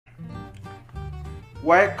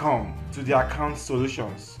Welcome to the Account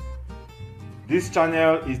Solutions. This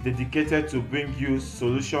channel is dedicated to bring you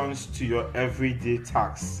solutions to your everyday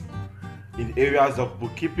tasks in areas of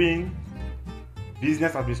bookkeeping,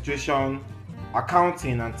 business administration,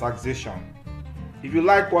 accounting, and taxation. If you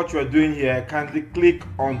like what you are doing here, kindly click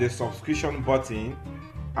on the subscription button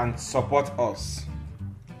and support us.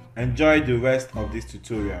 Enjoy the rest of this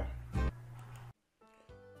tutorial.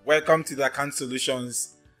 Welcome to the Account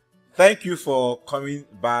Solutions. Thank you for coming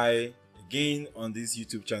by again on this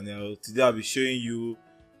YouTube channel. Today I'll be showing you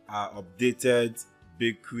our updated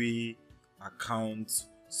bakery account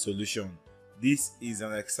solution. This is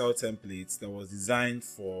an Excel template that was designed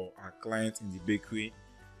for our clients in the bakery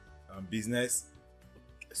business.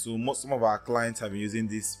 So some of our clients have been using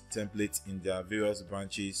this template in their various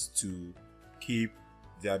branches to keep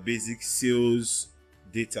their basic sales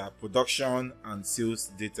data, production and sales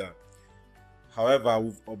data. However,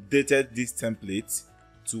 we've updated this template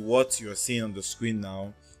to what you're seeing on the screen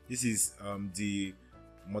now. This is the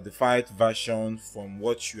modified version from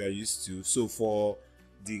what you are used to. So for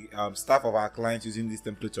the staff of our clients using this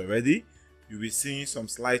template already, you'll be seeing some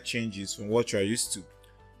slight changes from what you are used to.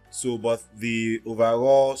 So, but the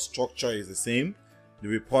overall structure is the same. The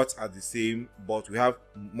reports are the same, but we have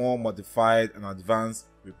more modified and advanced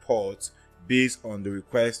reports based on the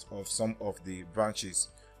request of some of the branches.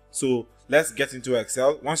 So let's get into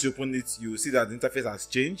Excel. Once you open it, you will see that the interface has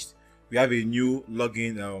changed. We have a new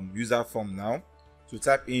login user form now. So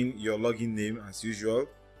type in your login name as usual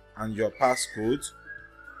and your passcode.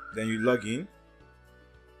 Then you log in.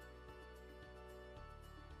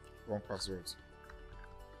 Wrong password.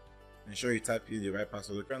 Ensure you type in the right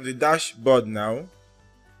password. On the dashboard now,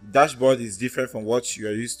 the dashboard is different from what you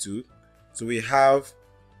are used to. So we have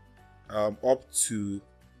up to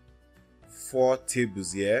 4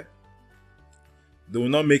 tables here. They will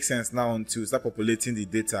not make sense now until we start populating the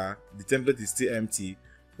data. The template is still empty.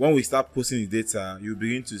 When we start posting the data, you'll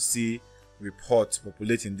begin to see reports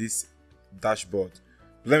populating this dashboard.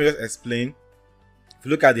 Let me just explain. If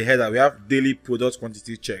you look at the header, we have daily product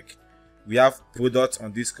quantity check. We have product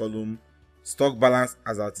on this column, stock balance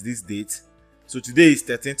as at this date. So today is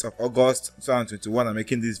 13th of August 2021. I'm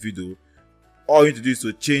making this video. All you need to do is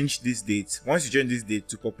to change this date. Once you change this date,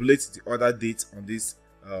 to populate the other date on this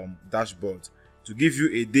dashboard, to give you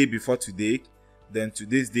a day before today, then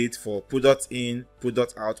today's date for product in,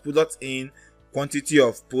 product out. Product in, quantity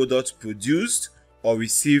of product produced or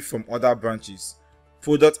received from other branches.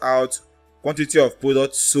 Product out, quantity of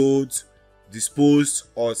product sold, disposed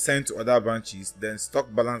or sent to other branches. Then stock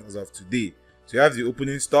balance as of today. So you have the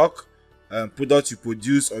opening stock, product you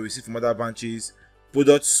produce or receive from other branches,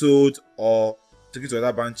 product sold or taken to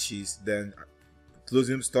other branches, then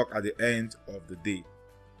closing stock at the end of the day.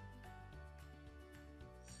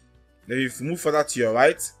 Then if you move further to your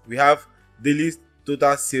right, we have daily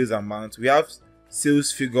total sales amount, we have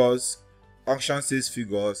sales figures, auction sales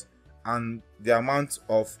figures, and the amount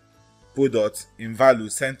of product in value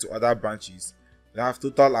sent to other branches. We have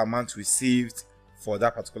total amount received for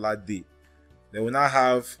that particular day. Then we now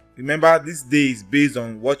have, remember this day is based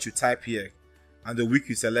on what you type here and the week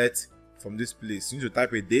you select from this place. You need to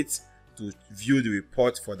type a date to view the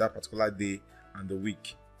report for that particular day and the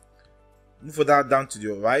week. Move further down to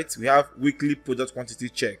your right, we have weekly product quantity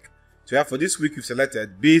check. So we have for this week you've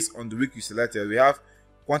selected, based on the week you selected, we have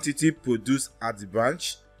quantity produced at the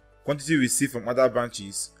branch, quantity received from other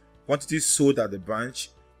branches, quantity sold at the branch,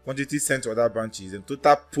 quantity sent to other branches, and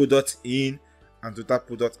total product in and total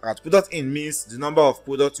product out. Product in means the number of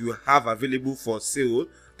products you have available for sale.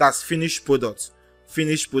 That's finished product.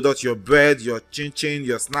 Finished product, your bread, your chin-chin,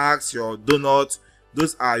 your snacks, your donuts,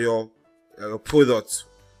 those are your products.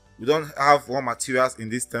 We don't have raw materials in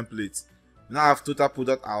this template. We now have total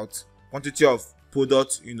product out, quantity of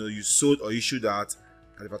product you sold or issued at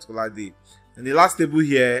a particular day. And the last table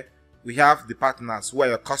here, we have the partners who are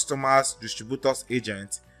your customers, distributors,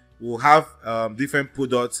 agents, who will have different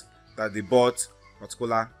products that they bought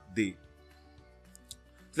particular day.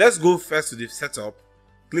 So let's go first to the setup.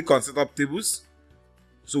 Click on setup tables.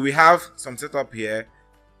 So we have some setup here.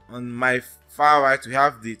 On my far right, we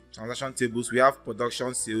have the transaction tables, we have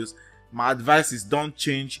production sales. My advice is don't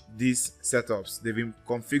change these setups. They've been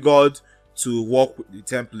configured to work with the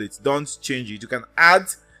template. Don't change it. You can add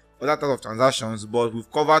other types of transactions, but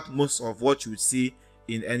we've covered most of what you would see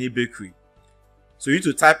in any bakery. So you need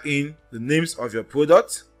to type in the names of your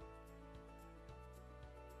product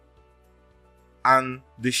and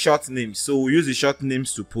the short names. So we use the short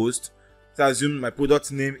names to post. So I assume my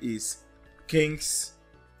product name is King's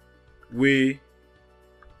Way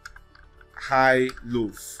High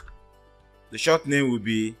Loaf. The short name will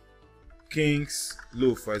be King's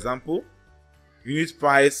Loaf, for example. Unit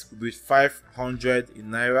price will be 500 in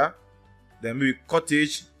Naira. Then maybe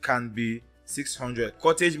cottage can be 600.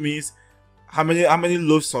 Cottage means how many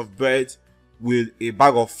loaves of bread will a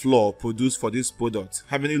bag of flour produce for this product?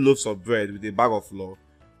 How many loaves of bread with a bag of flour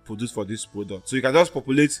produce for this product? So you can just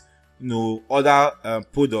populate, other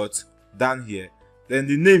products down here. Then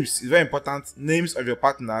the names is very important. Names of your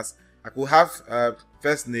partners. I could have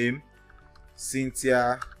first name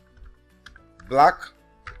Cynthia Black,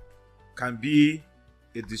 can be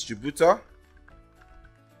a distributor.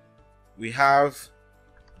 We have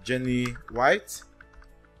Jenny White,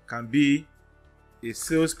 can be a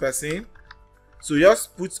salesperson. So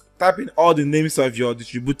just type in all the names of your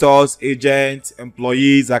distributors, agents,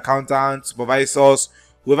 employees, accountants, supervisors,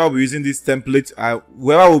 whoever will be using this template,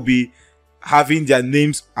 whoever will be having their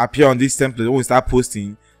names appear on this template when we start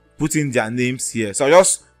posting, put in their names here. So I'll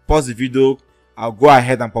just pause the video. I'll go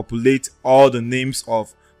ahead and populate all the names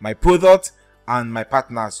of my product and my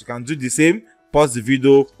partners. You can do the same. Pause the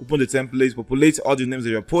video, open the template, populate all the names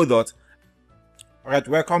of your product. Alright,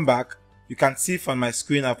 welcome back. You can see from my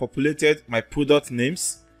screen I've populated my product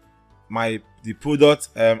names, the product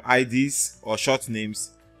IDs or short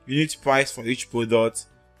names, unit price for each product,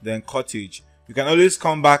 then cottage. You can always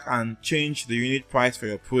come back and change the unit price for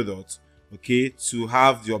your product, okay, to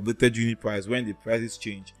have the updated unit price when the prices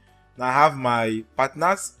change. Now I have my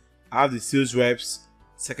partners, I have the sales reps,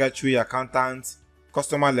 secretary, accountant,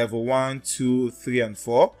 customer level 1, 2, 3, and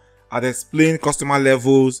 4. I've explained customer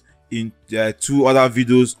levels in 2 other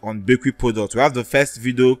videos on bakery products. We have the first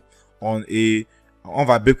video on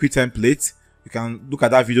our bakery template. You can look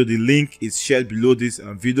at that video. The link is shared below this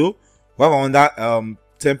video. We have another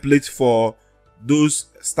template for those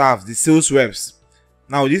staff, the sales reps.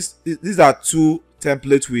 Now these are 2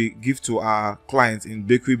 templates we give to our clients in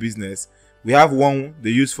bakery business. We have one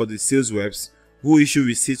they use for the sales reps who issue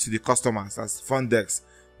receipts to the customers as front desk.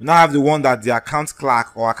 We now have the one that the account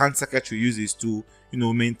clerk or account secretary uses to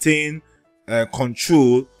maintain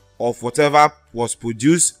control of whatever was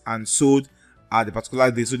produced and sold at the particular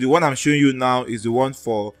day. So the one I'm showing you now is the one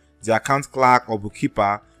for the account clerk or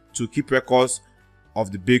bookkeeper to keep records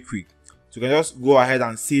of the bakery. So you can just go ahead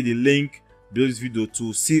and see the link below this video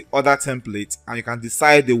to see other templates, and you can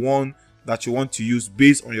decide the one that you want to use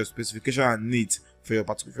based on your specification and needs for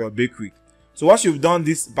your bakery. So once you've done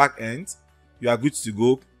this back end, you are good to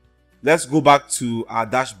go. Let's go back to our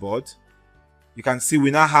dashboard. You can see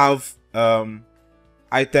we now have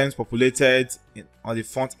items populated on the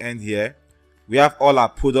front end here. We have all our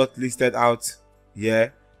products listed out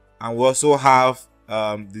here, and we also have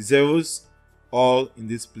the zeros all in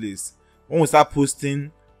this place. When we start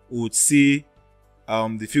posting, we would see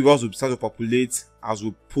the figures will start to populate as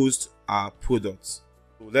we post our products.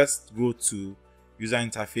 So let's go to user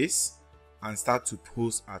interface and start to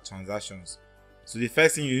post our transactions. So the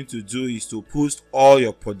first thing you need to do is to post all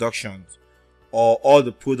your productions or all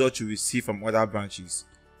the products you receive from other branches.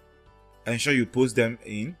 Ensure you post them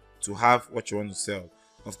in to have what you want to sell.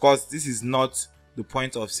 Of course, this is not the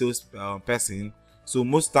point of sales person. So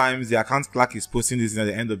most times the account clerk is posting this at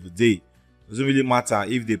the end of the day. It doesn't really matter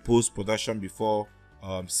if they post production before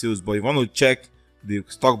sales, but if you want to check the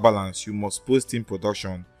stock balance, you must post in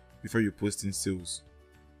production before you post in sales.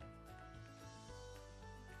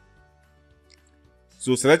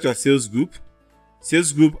 So select your sales group.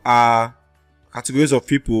 Sales group are categories of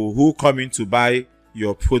people who come in to buy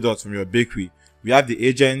your products from your bakery. We have the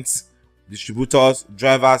agents, distributors,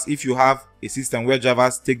 drivers. If you have a system where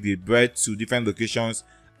drivers take the bread to different locations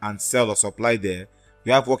and sell or supply there.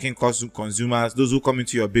 We have working consumers, those who come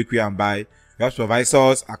into your bakery and buy. We have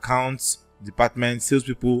supervisors, accounts, departments,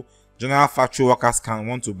 salespeople, general factory workers can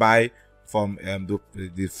want to buy from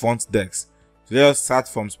the front desk. So let's start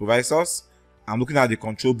from supervisors. I'm looking at the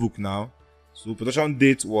control book now. So production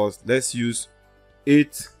date was, let's use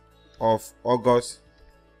 8th of August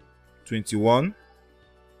 21.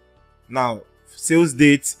 Now sales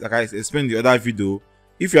date, like I explained in the other video,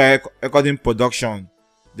 if you are recording production,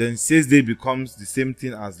 then sales date becomes the same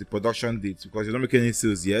thing as the production date because you're not making any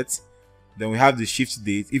sales yet. Then we have the shift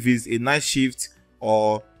date, if it's a night shift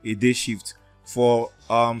or a day shift. For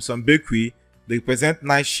some bakery, they present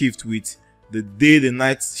night shift with the day the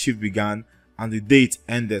night shift began and the date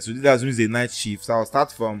ended. So this assumes a night shift. So I'll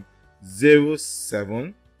start from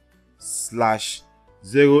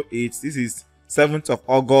 07/08. This is 7th of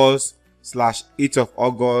August /8th of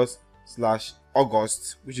August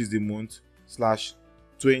 /August, which is the month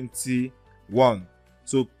 /21.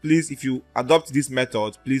 So please, if you adopt this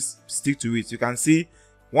method, please stick to it. You can see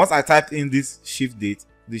once I typed in this shift date,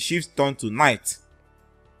 the shift turned to night.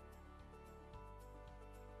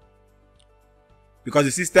 because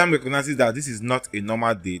the system recognizes that this is not a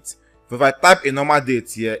normal date. So if I type a normal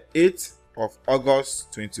date here, 8th of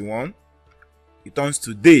August 21, it turns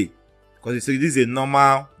to day, because it says this is a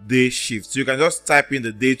normal day shift. So you can just type in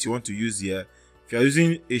the date you want to use here. If you're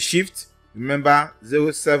using a shift, remember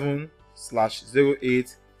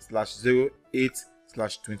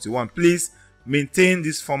 07/08/08/21. Please maintain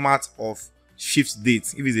this format of shift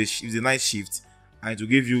date if it's a night shift, and it will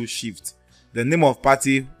give you shift. The name of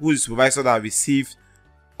party, who is the supervisor that received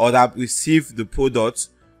the product,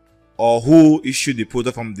 or who issued the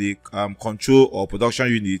product from the control or production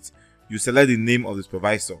unit. You select the name of the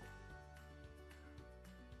supervisor.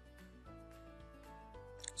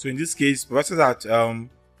 So in this case, supervisor that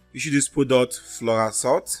issued this product, floral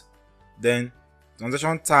salt. Then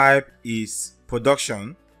transaction type is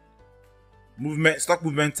production. Stock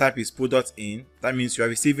movement type is product in. That means you are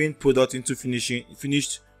receiving product into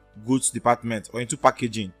finished goods department or into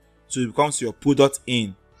packaging. So it becomes your product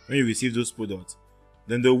in when you receive those products.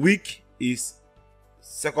 Then the week is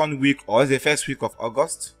second week or the first week of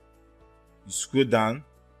August. You scroll down.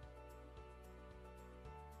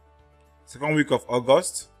 Second week of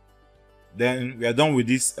August. Then we are done with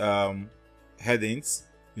these headings.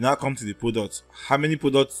 You now come to the product. How many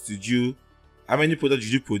products did you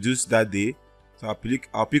produce that day? So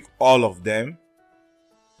I'll pick all of them.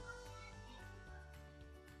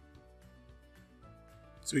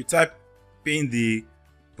 So you type in the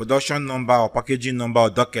production number or packaging number or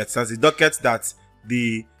docket. So that's the docket that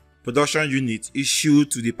the production unit issued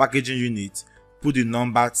to the packaging unit. Put the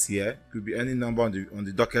numbers here. It could be any number on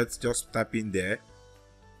the docket. Just type in there.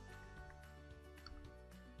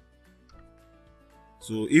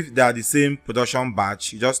 So if they are the same production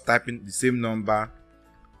batch, you just type in the same number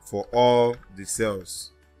for all the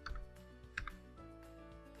cells.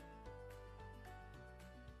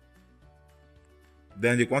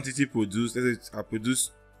 Then the quantity produced, let's say I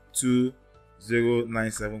produced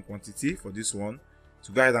 2097 quantity for this one.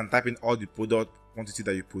 So go ahead and type in all the product quantity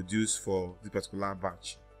that you produce for this particular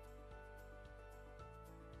batch.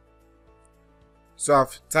 So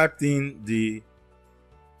I've typed in the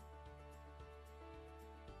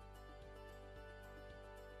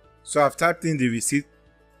receipt.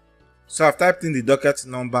 So I've typed in the docket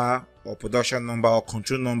number or production number or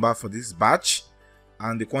control number for this batch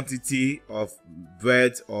and the quantity of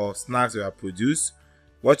bread or snacks that are produced.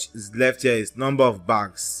 What is left here is number of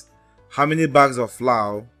bags. How many bags of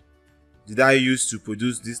flour did I use to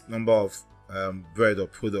produce this number of bread or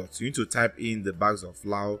products? You need to type in the bags of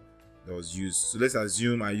flour that was used. So let's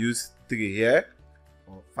assume I used 3 here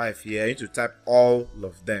or 5 here. You need to type all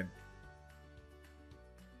of them.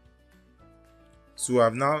 So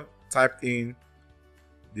I've now typed in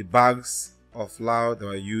the bags of flour that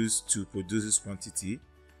were used to produce this quantity.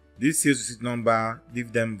 This sales receipt number,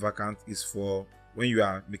 leave them vacant, is for when you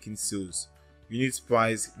are making sales. Unit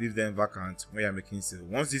price, leave them vacant when you are making sales.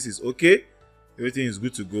 Once this is okay, everything is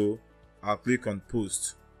good to go, I'll click on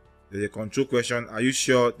post. There's a control question. Are you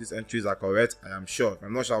sure these entries are correct? I am sure.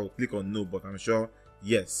 I'm not sure. I will click on no, but I'm sure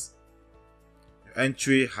yes. Your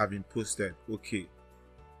entry have been posted. Okay.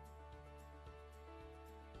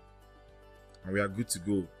 And we are good to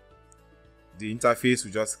go. The interface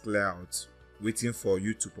will just clear out, waiting for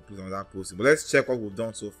you to propose another posting. But let's check what we've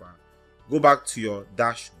done so far. Go back to your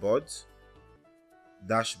dashboard.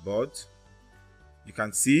 You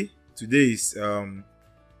can see today is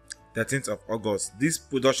 13th of August. This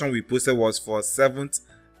production we posted was for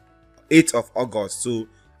 8th of August. So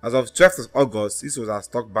as of 12th of August, this was our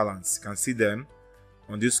stock balance. You can see them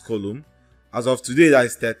on this column. As of today, that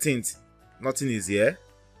is 13th. Nothing is here.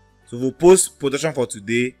 So we'll post production for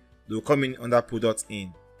today. They will come in under product in.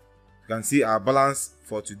 You can see our balance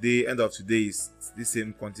for today, end of today, is the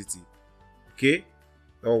same quantity. Okay,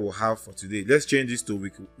 that's what we'll have for today. Let's change this to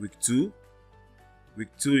week 2. Week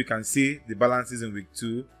 2, you can see the balances in week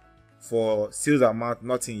 2. For sales amount,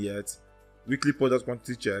 nothing yet. Weekly product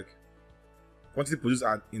quantity check. Quantity produced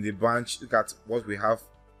in the branch. Look at what we have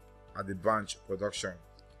at the branch production.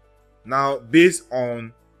 Now, based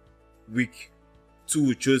on week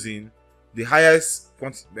 2 chosen, the highest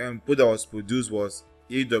product was produced was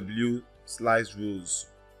AW sliced rolls.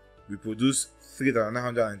 We produced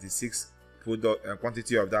 3,996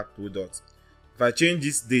 quantity of that product. If I change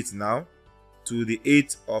this date now to the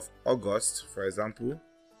 8th of August, for example,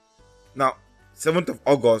 now 7th of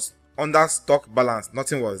August, under stock balance,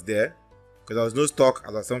 nothing was there because there was no stock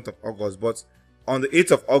as of 7th of August. But on the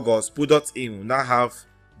 8th of August, product in will now have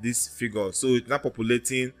this figure. So it's now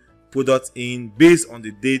populating product in based on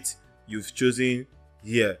the date you've chosen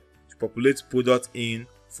here to populate product in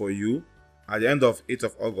for you. At the end of 8th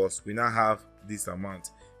of August, we now have this amount.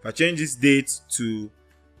 If I change this date to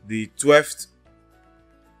the 12th,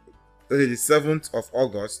 that is the 7th of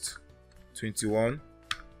August 21,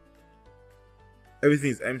 everything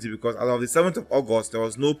is empty because as of the 7th of August there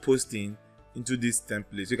was no posting into this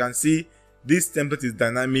template. So you can see this template is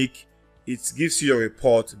dynamic. It gives you your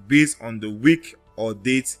report based on the week or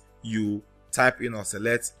date you type in or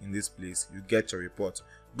select in this place. You get your report.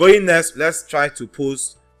 Going next, let's try to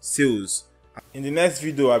post sales. In the next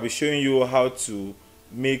video, I'll be showing you how to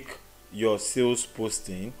make your sales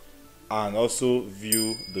posting and also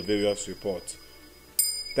view the various reports.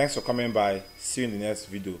 Thanks for coming by. See you in the next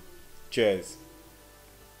video. Cheers.